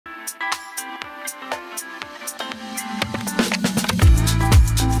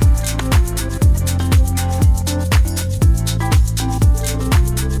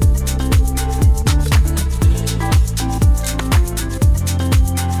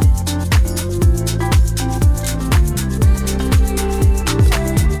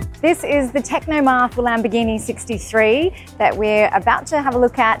This is the Technomar for Lamborghini 63 that we're about to have a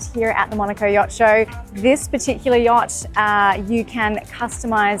look at here at the Monaco Yacht Show. This particular yacht, you can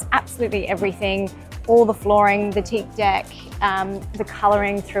customize absolutely everything, all the flooring, the teak deck, the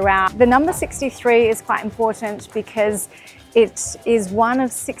coloring throughout. The number 63 is quite important because it is one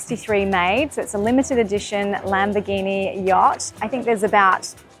of 63 made, so it's a limited edition Lamborghini yacht. I think there's about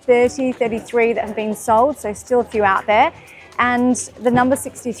 33 that have been sold, so still a few out there. And the number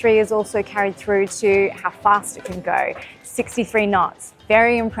 63 is also carried through to how fast it can go. 63 knots,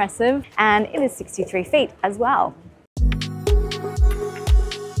 very impressive, and it is 63 feet as well.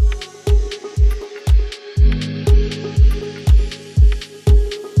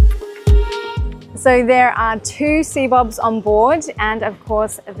 So there are 2 sea bobs on board, and of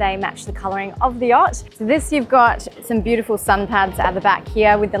course they match the colouring of the yacht. So this, you've got some beautiful sun pads at the back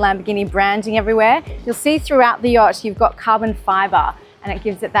here with the Lamborghini branding everywhere. You'll see throughout the yacht you've got carbon fibre, and it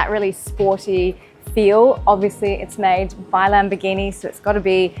gives it that really sporty feel. Obviously it's made by Lamborghini, so it's got to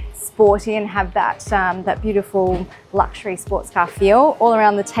be sporty and have that, that beautiful luxury sports car feel. All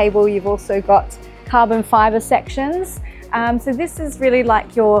around the table you've also got carbon fibre sections. So this is really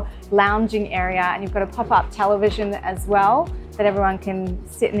like your lounging area, and you've got a pop-up television as well that everyone can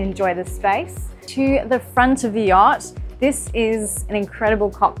sit and enjoy the space. To the front of the yacht, this is an incredible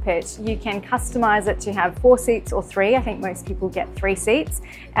cockpit. You can customize it to have 4 seats or 3. I think most people get 3 seats,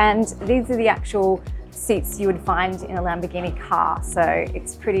 and these are the actual seats you would find in a Lamborghini car. So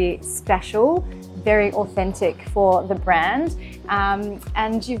it's pretty special, very authentic for the brand.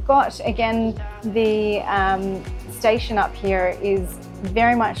 And you've got, again, the station up here is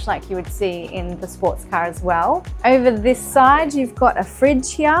very much like you would see in the sports car as well. Over this side, you've got a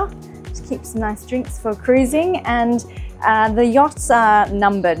fridge here to keep some nice drinks for cruising, and the yachts are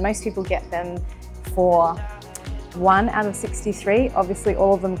numbered. Most people get them for 1 out of 63. Obviously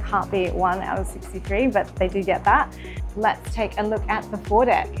all of them can't be 1 out of 63, but they do get that. Let's take a look at the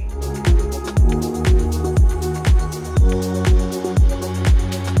foredeck.